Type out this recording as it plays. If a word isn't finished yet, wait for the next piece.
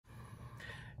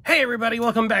Hey everybody,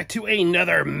 welcome back to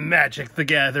another Magic the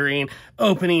Gathering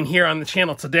opening here on the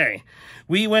channel today.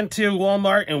 We went to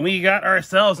Walmart and we got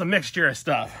ourselves a mixture of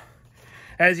stuff.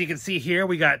 As you can see here,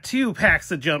 we got 2 packs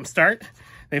of Jumpstart.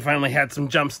 They finally had some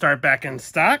Jumpstart back in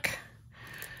stock.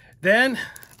 Then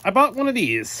I bought one of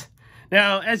these.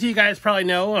 Now, as you guys probably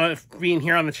know, being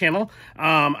here on the channel,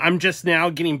 I'm just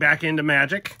now getting back into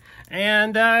Magic.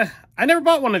 And I never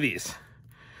bought one of these.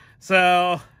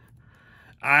 So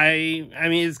I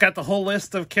mean, it's got the whole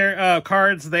list of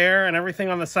cards there and everything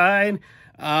on the side.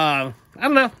 I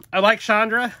don't know. I like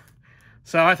Chandra.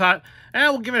 So I thought,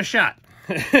 we'll give it a shot.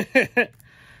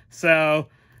 So,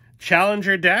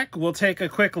 Challenger deck. We'll take a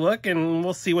quick look and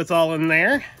we'll see what's all in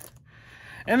there.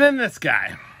 And then this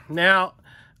guy. Now,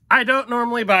 I don't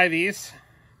normally buy these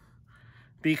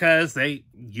because they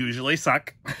usually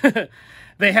suck.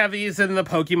 They have these in the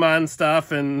Pokemon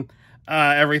stuff and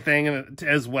everything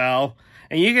as well.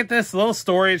 And you get this little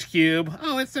storage cube.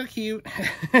 Oh, it's so cute.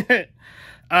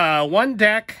 1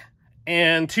 deck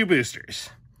and 2 boosters.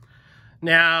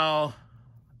 Now,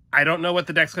 I don't know what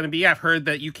the deck's going to be. I've heard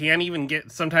that you can even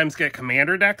sometimes get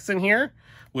commander decks in here,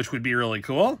 which would be really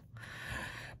cool.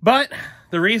 But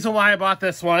the reason why I bought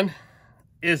this one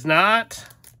is not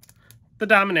the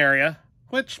Dominaria,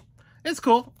 which is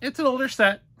cool. It's an older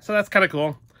set, so that's kind of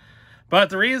cool. But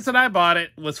the reason I bought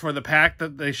it was for the pack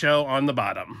that they show on the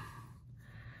bottom.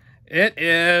 It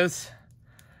is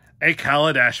a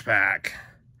Kaladesh pack.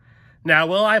 Now,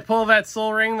 will I pull that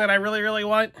Soul Ring that I really, really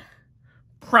want?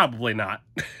 Probably not.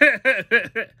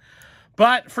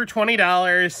 But for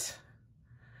 $20,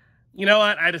 you know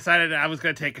what? I decided I was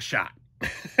going to take a shot.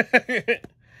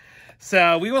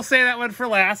 So we will say that one for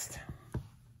last.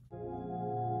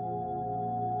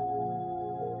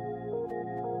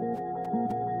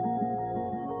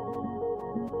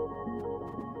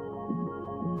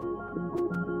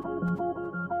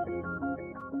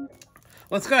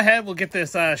 Let's go ahead. We'll get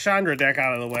this Chandra deck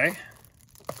out of the way.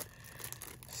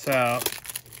 So,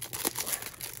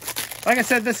 like I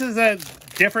said, this is a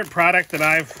different product that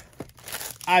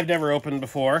I've never opened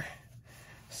before.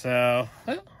 So,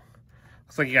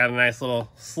 looks like you got a nice little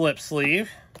slip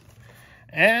sleeve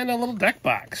and a little deck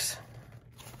box.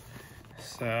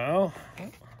 So,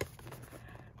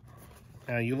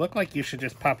 now you look like you should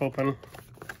just pop open.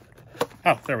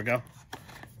 Oh, there we go.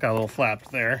 Got a little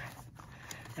flap there.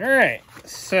 All right,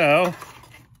 so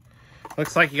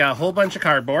looks like you got a whole bunch of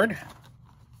cardboard.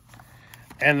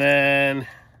 And then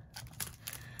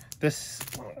this,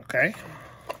 okay.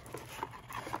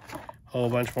 Whole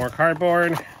bunch more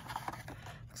cardboard.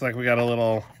 Looks like we got a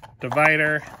little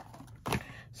divider.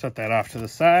 Set that off to the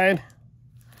side.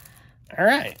 All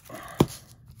right.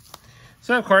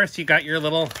 So, of course, you got your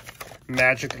little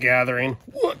Magic the Gathering.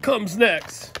 What comes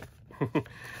next?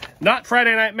 Not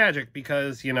Friday Night Magic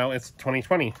because, you know, it's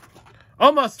 2020.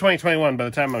 Almost 2021 by the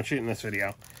time I'm shooting this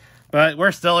video. But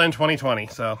we're still in 2020,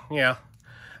 so, yeah.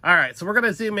 All right, so we're going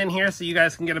to zoom in here so you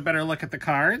guys can get a better look at the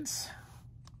cards.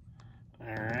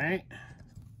 All right.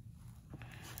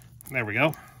 There we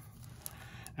go.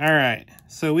 All right,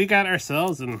 so we got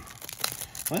ourselves, and,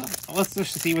 well, let's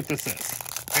just see what this is.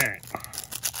 All right.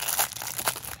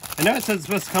 I know it says it's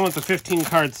supposed to come with a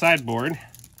 15-card sideboard,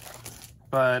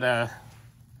 but,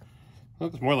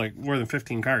 looks more than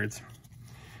 15 cards.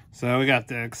 So we got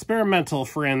the Experimental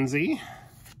Frenzy.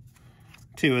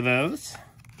 2 of those.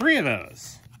 3 of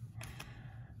those.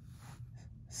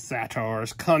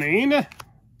 Sator's Cunning.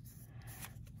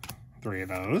 3 of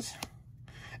those.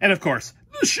 And of course,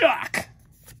 the Shock.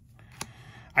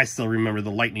 I still remember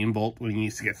the Lightning Bolt when you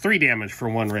used to get 3 damage for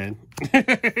 1 red.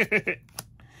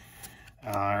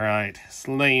 Alright,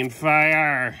 Slain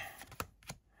Fire.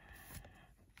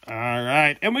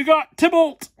 Alright, and we got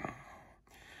Tybalt.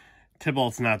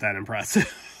 Tybalt's not that impressive.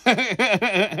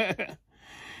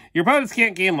 Your opponents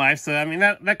can't gain life, so I mean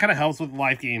that kind of helps with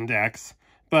life gain decks.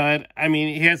 But I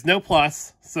mean he has no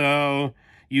plus, so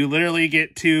you literally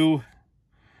get 2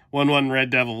 1/1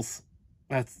 red devils.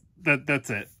 That's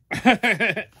it.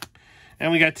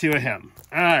 And we got 2 of him.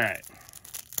 Alright.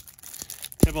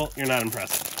 Tybalt, you're not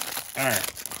impressive.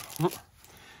 Alright.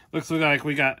 Looks like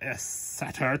we got a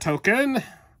Satar token.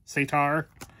 Satar.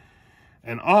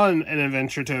 And on an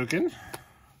adventure token.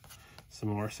 Some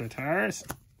more Satars.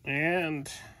 And,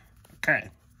 okay.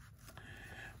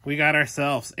 We got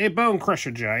ourselves a Bone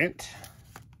Crusher Giant.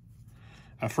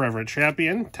 A Forever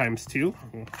Champion, ×2.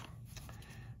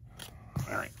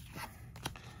 Alright.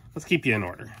 Let's keep you in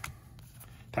order.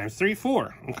 ×3,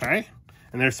 4. Okay.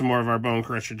 And there's some more of our Bone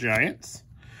Crusher Giants.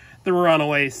 The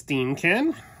Runaway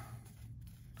Steamkin.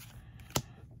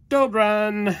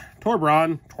 Torbran.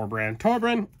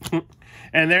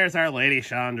 And there's our Lady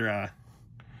Chandra.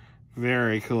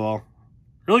 Very cool.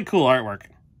 Really cool artwork.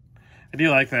 I do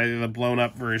like that the blown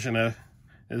up version of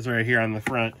is right here on the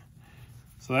front.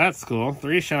 So that's cool.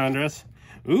 3 Chandras.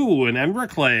 Ooh, an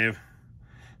Emberclave.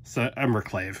 So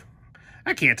Emberclave.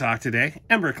 I can't talk today.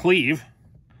 Embercleave.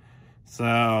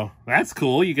 So that's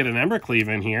cool. You get an Embercleave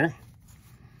in here.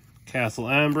 Castle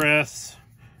Empress.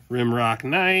 Rimrock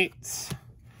Knights.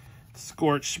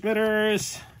 Scorched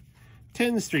Spitters.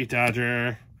 Tin Street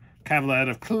Dodger. Cavalier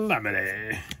of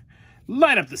Calamity.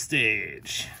 Light up the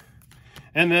stage.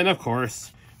 And then, of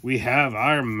course, we have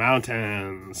our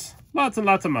mountains. Lots and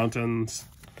lots of mountains.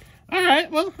 All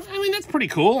right, well, I mean, that's pretty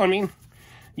cool. I mean,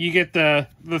 you get the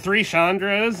 3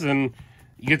 Chandras and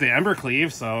you get the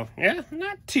Embercleave, so, yeah,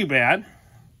 not too bad.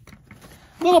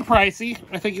 A little pricey.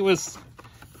 I think it was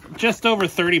just over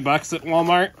 30 bucks at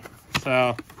Walmart.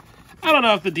 So, I don't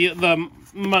know if the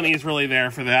money is really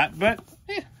there for that, but,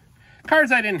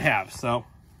 cards I didn't have, so.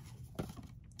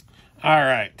 All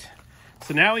right.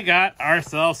 So now we got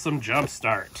ourselves some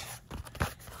Jumpstart.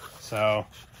 So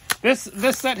this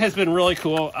set has been really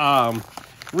cool.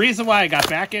 Reason why I got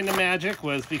back into Magic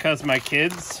was because my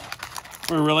kids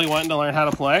were really wanting to learn how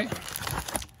to play.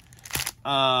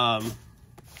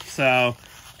 So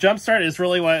Jumpstart is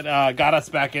really what got us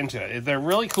back into it. They're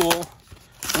really cool,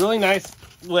 really nice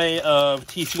way of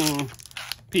teaching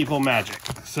people Magic.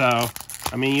 So,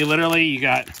 I mean, you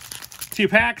got 2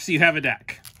 packs, you have a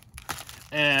deck.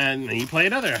 And then you play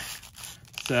another.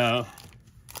 So,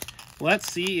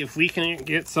 let's see if we can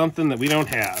get something that we don't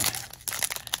have.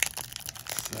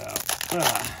 So,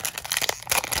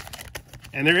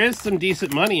 and there is some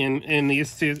decent money in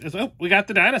these two. Oh, we got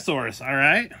the dinosaurs, all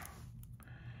right.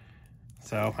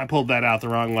 So, I pulled that out the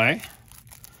wrong way.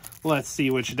 Let's see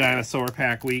which dinosaur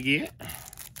pack we get.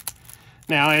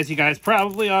 Now, as you guys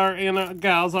probably are, and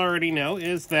gals already know,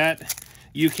 is that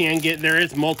you can get, there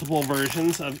is multiple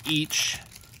versions of each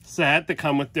set that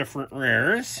come with different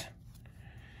rares.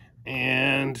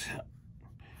 And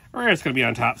our rare is going to be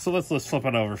on top, so let's flip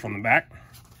it over from the back.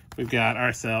 We've got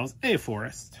ourselves a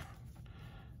forest.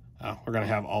 Oh, we're going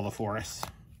to have all the forests.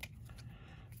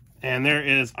 And there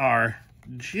is our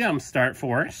Jumpstart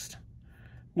forest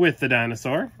with the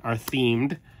dinosaur, our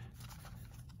themed.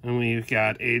 And we've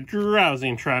got a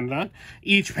Drowsing Troodon.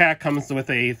 Each pack comes with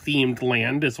a themed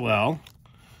land as well.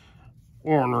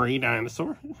 Ornery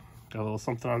Dinosaur. Got a little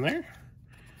something on there.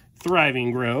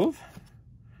 Thriving Grove.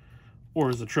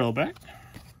 Orza Trillback.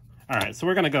 Alright, so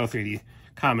we're going to go through the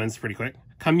comments pretty quick.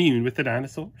 Commune with the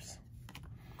dinosaurs.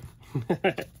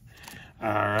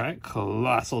 Alright,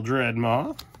 Colossal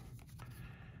Dreadmaw.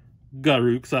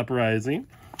 Garruk's Uprising.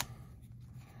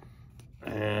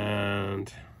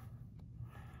 And...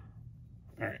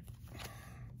 Alright.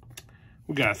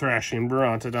 We got Thrashing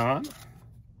Brontodon.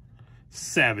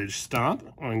 Savage Stomp,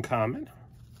 uncommon.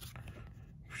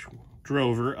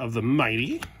 Drover of the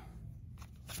Mighty.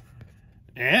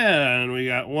 And we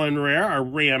got one rare, our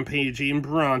Rampaging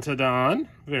Brontodon.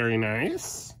 Very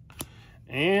nice.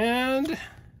 And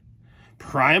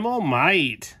Primal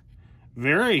Might.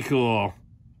 Very cool.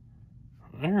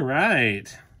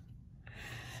 Alright.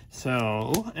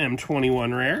 So,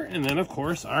 M21 rare, and then, of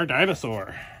course, our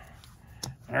dinosaur.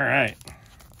 Alright.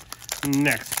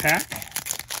 Next pack.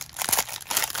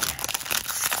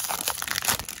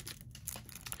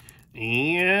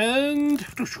 And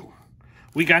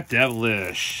we got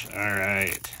Devilish.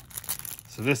 Alright.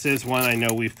 So this is one I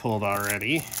know we've pulled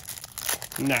already.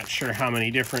 Not sure how many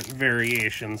different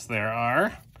variations there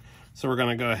are. So we're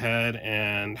going to go ahead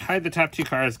and hide the top 2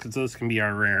 cards because those can be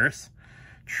our rares.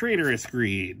 Traitorous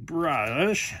Greed,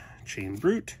 Barrage, Chain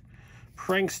Brute,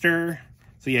 Prankster.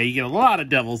 So yeah, you get a lot of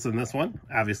devils in this one,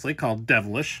 obviously, called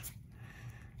Devilish.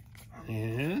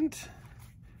 And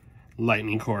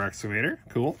Lightning Core Excavator,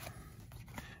 cool.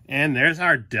 And there's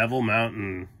our Devil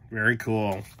Mountain, very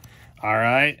cool. All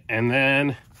right, and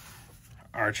then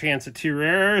our chance at 2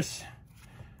 rares.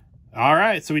 All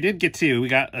right, so we did get 2. We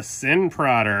got a Sin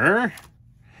Prodder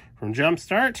from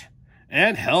Jumpstart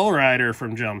and Hellrider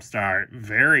from Jumpstart.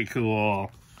 Very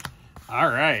cool. All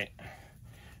right,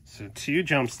 so 2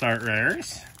 Jumpstart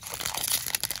rares.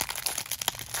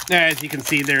 Now, as you can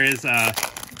see, there is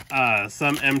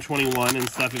some M21 and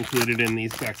stuff included in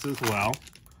these decks as well.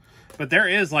 But there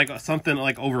is like something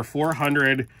like over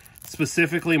 400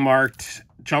 specifically marked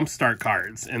Jumpstart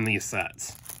cards in these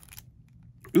sets.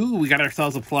 Ooh, we got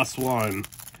ourselves a +1.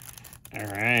 All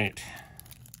right.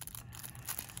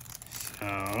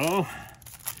 So,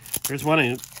 there's one,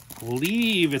 I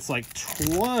believe it's like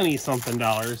 $20-something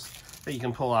that you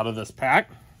can pull out of this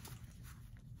pack.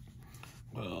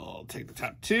 We'll take the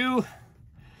top 2.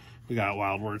 We got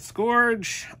Wildward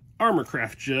Scourge,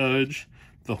 Armorcraft Judge,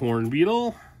 the Horn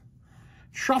Beetle,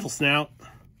 Truffle Snout,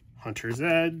 Hunter's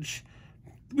Edge.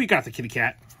 We got the Kitty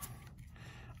Cat.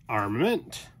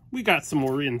 Armament. We got some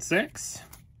more insects.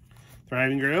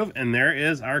 Thriving Grove. And there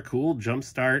is our cool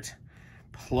Jumpstart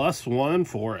 +1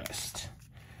 Forest.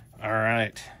 All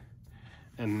right.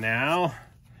 And now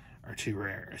our 2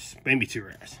 rares. Maybe 2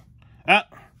 rares. Oh,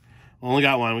 only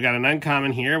got 1. We got an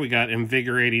uncommon here. We got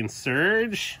Invigorating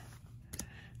Surge.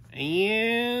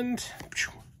 And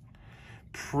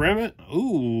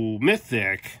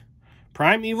Mythic.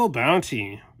 Primeval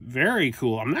Bounty. Very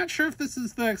cool. I'm not sure if this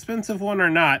is the expensive one or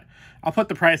not. I'll put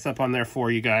the price up on there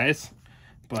for you guys.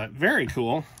 But very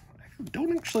cool. I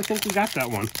don't actually think we got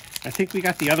that one. I think we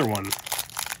got the other one.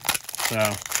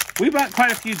 So, we bought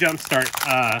quite a few Jumpstart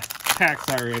packs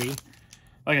already.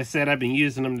 Like I said, I've been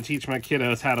using them to teach my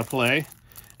kiddos how to play.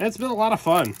 And it's been a lot of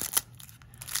fun.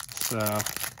 So,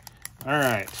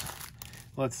 alright.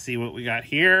 Let's see what we got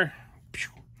here.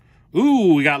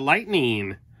 Ooh, we got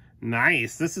Lightning.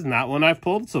 Nice. This is not one I've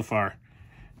pulled so far.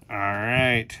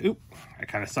 Alright. Oop, I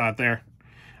kind of saw it there.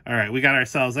 Alright, we got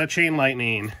ourselves a Chain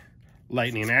Lightning.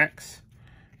 Lightning Axe.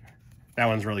 That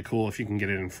one's really cool if you can get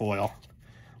it in foil.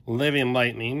 Living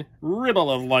Lightning. Riddle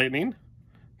of Lightning.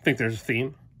 I think there's a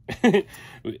theme.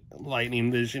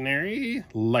 Lightning Visionary.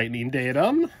 Lightning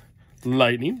Datum.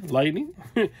 Lightning.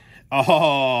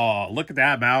 Oh, look at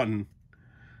that mountain.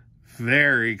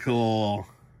 Very cool.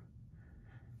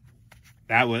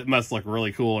 That must look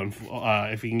really cool. And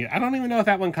if you can get, I don't even know if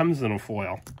that one comes in a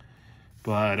foil.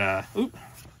 But, oop.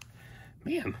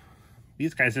 Man,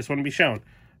 these guys just want to be shown.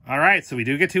 All right, so we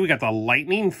do get 2. We got the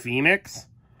Lightning Phoenix.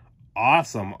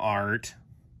 Awesome art.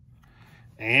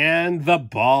 And the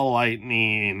Ball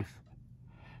Lightning.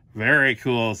 Very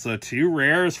cool. So 2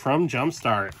 rares from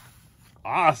Jumpstart.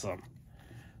 Awesome.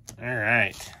 All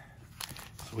right.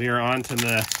 So we are on to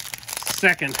the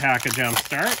second pack of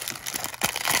Jumpstart.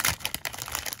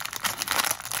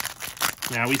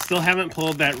 Now, we still haven't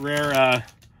pulled that rare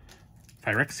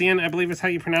Phyrexian, I believe is how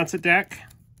you pronounce it, deck.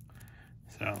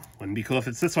 So, wouldn't be cool if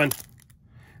it's this one.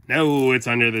 No, it's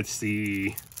Under the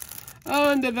Sea.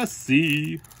 Under the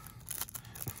Sea.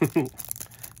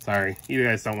 Sorry, you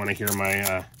guys don't want to hear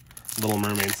my Little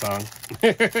Mermaid song.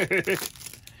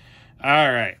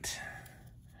 All right.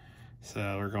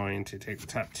 So, we're going to take the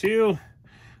top 2.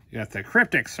 We got the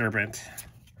Cryptic Serpent,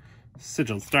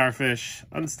 Sigiled Starfish,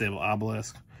 Unstable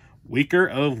Obelisk, Weaker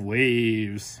of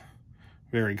Waves.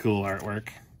 Very cool artwork.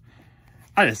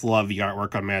 I just love the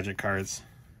artwork on Magic cards.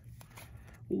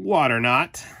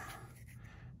 Waterknot.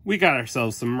 We got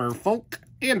ourselves some Merfolk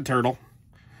and Turtle.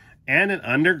 And an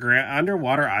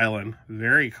underwater island.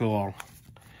 Very cool.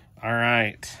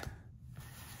 Alright.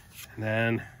 And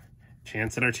then,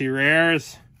 chance at our 2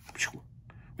 rares.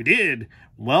 We did!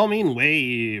 Whelming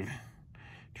Wave.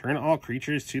 Turn all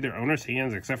creatures to their owner's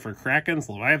hands except for Krakens,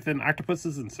 Leviathan,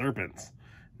 Octopuses, and Serpents.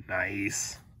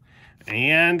 Nice.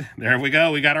 And there we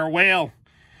go. We got our whale.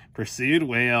 Pursued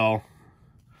Whale.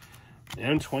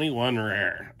 M21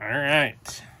 rare. All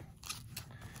right.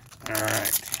 All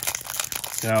right.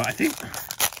 So I think,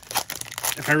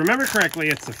 if I remember correctly,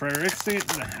 it's the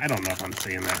Phyrexian. I don't know if I'm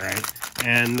saying that right.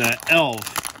 And the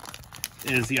Elf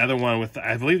is the other one with,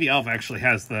 I believe the Elf actually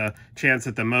has the chance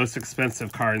at the most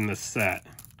expensive card in this set.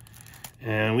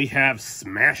 And we have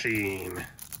Smashing.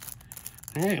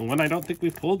 All right, one I don't think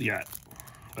we've pulled yet.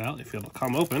 Well, if it'll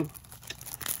come open.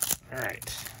 All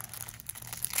right.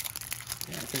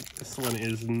 Yeah, I think this one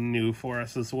is new for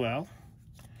us as well.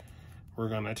 We're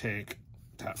going to take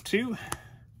top 2.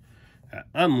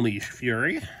 Unleash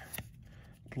Fury.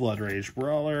 Blood Rage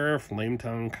Brawler. Flame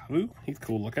Tongue Kavu. He's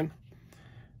cool looking.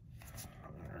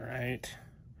 All right.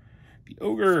 The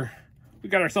Ogre. We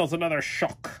got ourselves another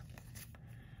Shock.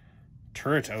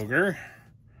 Turret Ogre.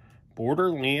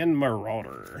 Borderland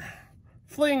Marauder.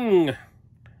 Fling.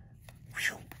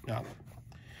 Oh.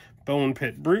 Bone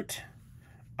Pit Brute.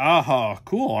 Aha,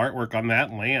 cool artwork on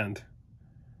that land.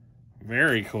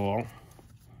 Very cool.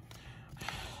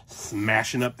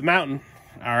 Smashing up the mountain.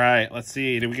 All right, let's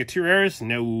see. Did we get 2 rares?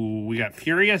 No, we got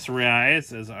Furious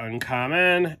Rise as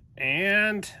uncommon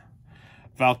and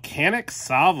Volcanic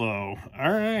Salvo.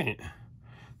 All right.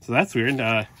 So that's weird.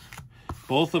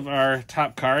 Both of our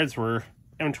top cards were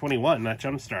M21, not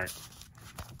Jumpstart.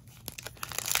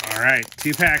 All right,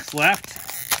 2 packs left.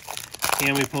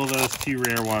 Can we pull those 2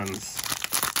 rare ones?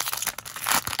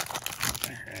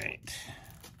 All right.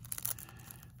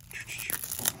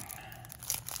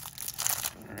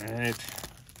 All right.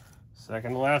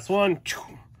 Second to last one.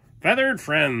 Feathered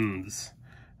Friends.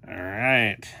 All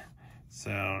right.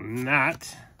 So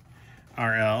not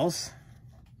RLs.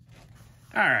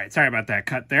 All right, sorry about that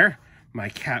cut there. My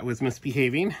cat was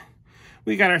misbehaving.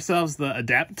 We got ourselves the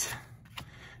Adept,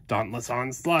 Dauntless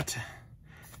Onslaught,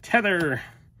 Tether.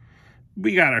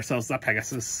 We got ourselves the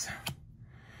Pegasus.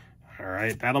 All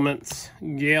right, Battlements,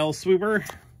 Gale Swooper,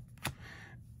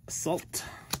 Assault,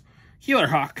 Healer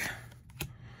Hawk,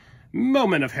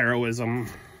 Moment of Heroism,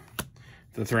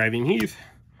 the Thriving Heath.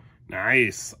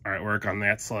 Nice artwork on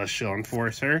that Celestial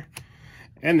Enforcer.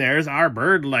 And there's our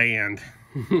Birdland.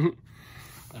 All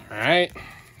right.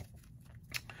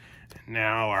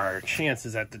 Now our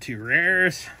chances at the 2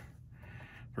 rares.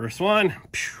 First one,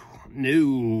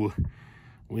 no.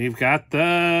 We've got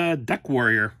the Duck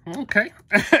Warrior. Okay.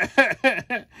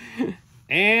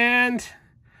 And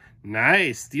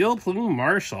nice, Steel Plume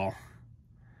Marshal.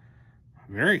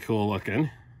 Very cool looking.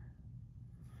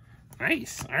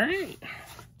 Nice, all right.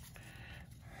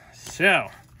 So,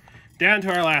 down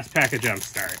to our last pack of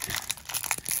Jumpstart.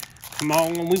 Come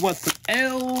on, we want some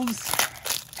elves.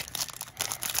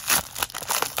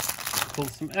 Pull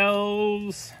some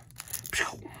elves.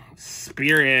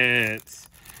 Spirits.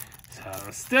 So,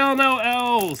 still no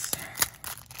elves.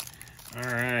 All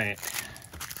right.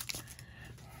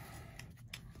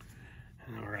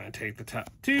 And we're going to take the top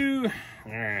 2.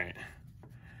 All right.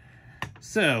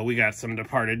 So, we got some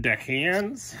Departed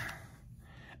Deckhands.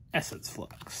 Essence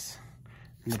Flux.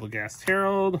 Nibblegast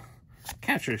Herald.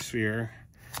 Capture Sphere.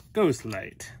 Ghost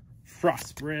Light.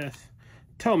 Frost Breath.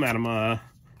 Tomatoma.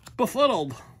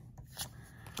 Befuddled.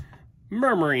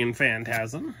 Murmuring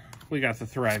Phantasm. We got the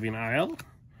Thriving Isle.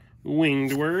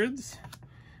 Winged Words.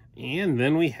 And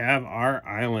then we have our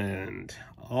island.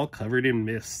 All covered in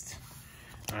mist.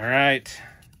 Alright.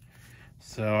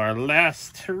 So our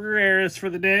last rares for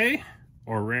the day.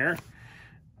 Or rare.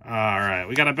 Alright,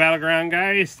 we got a Battleground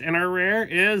Geist. And our rare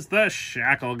is the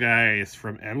Shackle Geist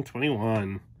from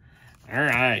M21.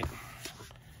 Alright.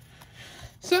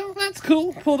 So that's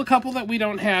cool. Pulled a couple that we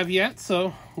don't have yet,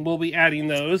 so we'll be adding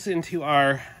those into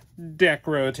our deck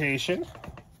rotation.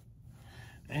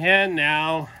 And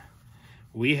now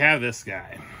we have this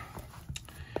guy.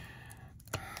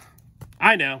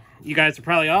 I know, you guys are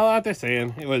probably all out there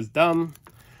saying it was dumb.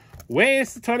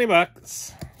 Waste of 20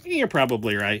 bucks. You're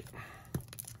probably right.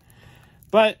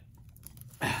 But,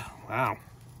 wow,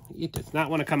 he does not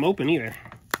want to come open either.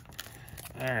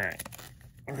 Alright,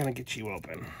 we're going to get you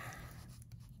open.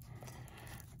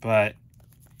 But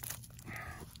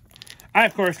I,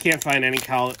 of course, can't find any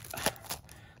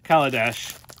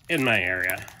Kaladesh in my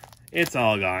area. It's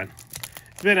all gone.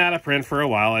 It's been out of print for a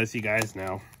while, as you guys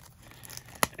know.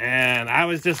 And I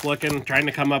was just looking, trying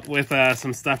to come up with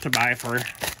some stuff to buy for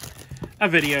a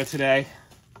video today.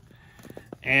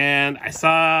 And I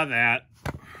saw that.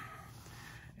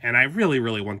 And I really,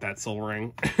 really want that Soul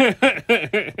Ring.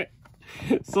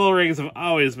 Soul Rings have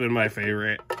always been my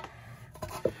favorite.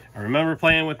 I remember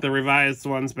playing with the revised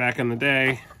ones back in the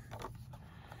day.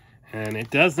 And it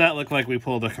does not look like we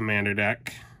pulled a commander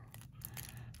deck.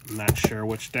 I'm not sure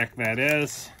which deck that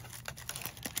is.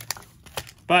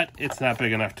 But it's not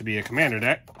big enough to be a commander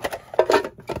deck.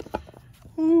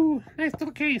 Ooh, nice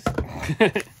little case.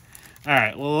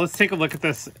 Alright, well, let's take a look at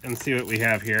this and see what we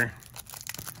have here.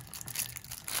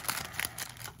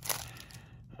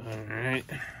 Alright.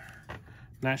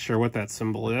 Not sure what that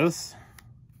symbol is.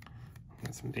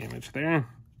 Got some damage there.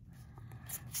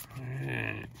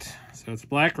 Alright. So it's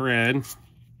black-red.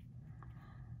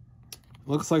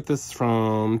 Looks like this is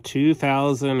from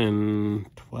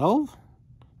 2012?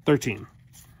 13.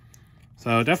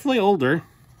 So definitely older.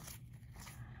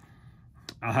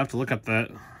 I'll have to look up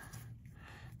that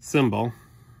symbol.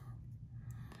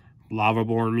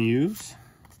 Lavaborn Muse.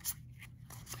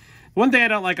 One thing I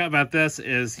don't like about this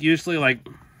is usually like...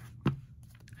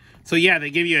 So yeah, they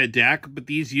give you a deck, but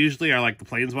these usually are like the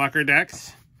Planeswalker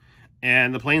decks.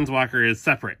 And the Planeswalker is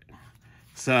separate.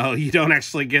 So you don't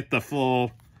actually get the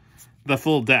full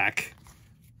deck.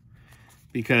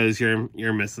 Because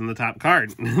you're missing the top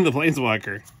card, the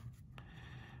Planeswalker.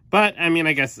 But, I mean,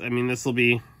 I guess, this will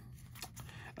be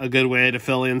a good way to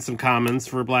fill in some commons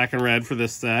for black and red for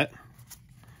this set.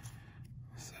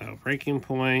 So, Breaking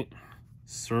Point,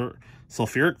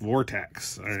 Sulfuric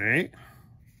Vortex, alright.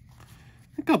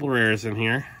 A couple rares in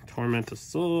here. Torrent of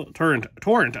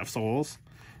Souls,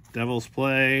 Devil's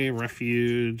Play,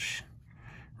 Refuge,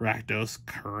 Rakdos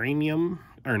Carnium,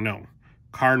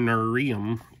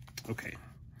 Carnarium. Okay,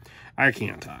 I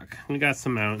can't talk. We got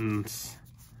some mountains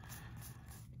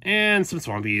and some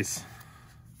swampies.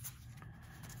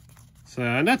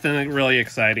 So nothing really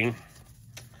exciting.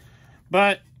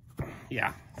 But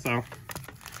yeah, so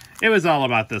it was all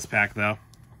about this pack though.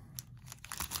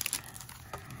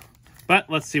 But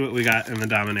let's see what we got in the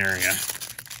Dominaria.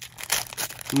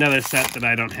 Another set that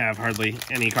I don't have hardly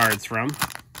any cards from.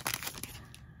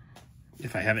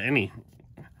 If I have any.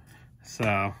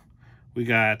 So, we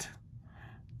got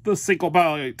the Sickle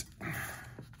Bite, the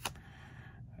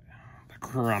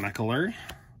Chronicler,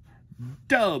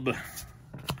 Dub,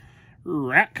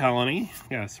 Rat Colony,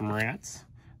 got some rats,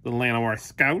 the Llanowar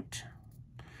Scout,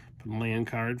 put a land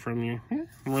card from your,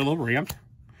 we're a little ramp,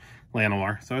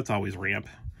 Llanowar, so it's always ramp,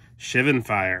 Shivan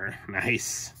Fire,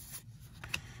 nice,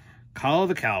 Call of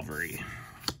the Cavalry,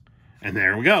 and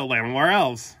there we go, Llanowar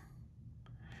Elves.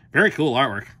 Very cool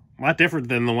artwork. A lot different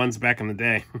than the ones back in the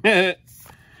day.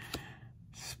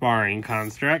 Sparring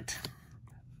Construct.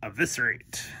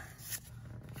 Eviscerate.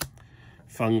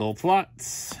 Fungal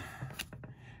Plots.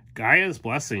 Gaia's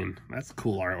Blessing. That's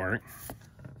cool artwork.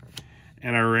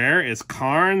 And a rare is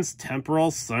Karn's Temporal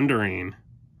Sundering.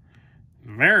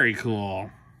 Very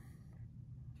cool.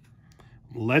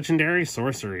 Legendary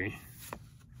Sorcery.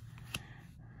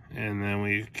 And then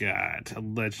we've got a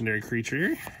legendary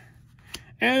creature.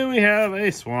 And we have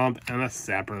a swamp and a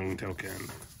sapling token.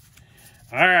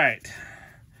 Alright.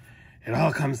 It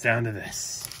all comes down to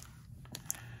this.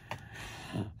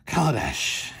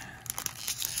 Kaladesh.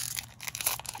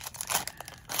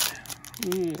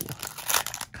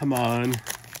 Come on.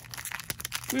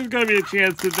 There's gotta be a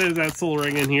chance that there's that soul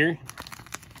ring in here.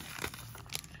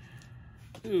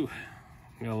 Ooh.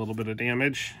 Got a little bit of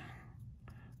damage.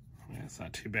 Yeah, it's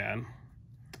not too bad.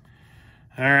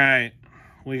 Alright.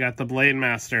 We got the Blade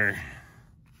Master,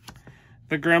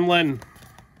 the Gremlin,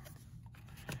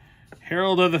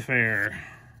 Herald of the Fair,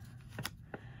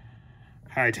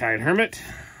 High Tide Hermit,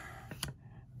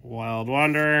 Wild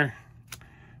Wanderer,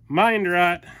 Mind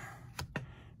Rot,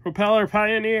 Propeller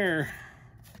Pioneer,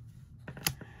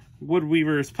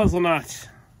 Woodweaver's Puzzle Knot,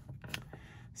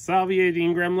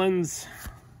 Salviating Gremlins,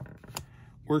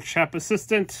 Workshop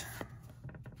Assistant.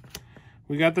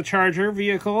 We got the Charger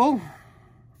Vehicle,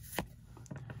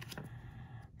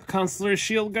 Consular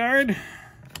Shield Guard,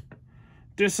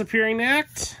 Disappearing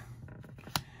Act,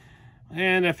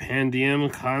 and a Pandium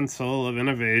Console of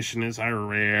Innovation is our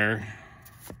rare.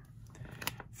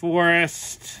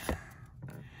 Forest,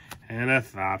 and a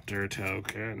Thopter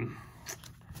token.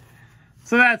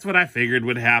 So that's what I figured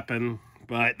would happen,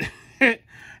 but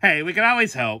hey, we can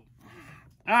always hope.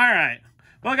 Alright,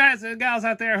 well guys and gals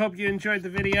out there, I hope you enjoyed the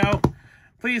video.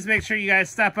 Please make sure you guys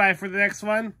stop by for the next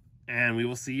one. And we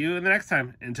will see you in the next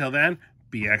time. Until then,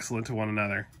 be excellent to one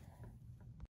another.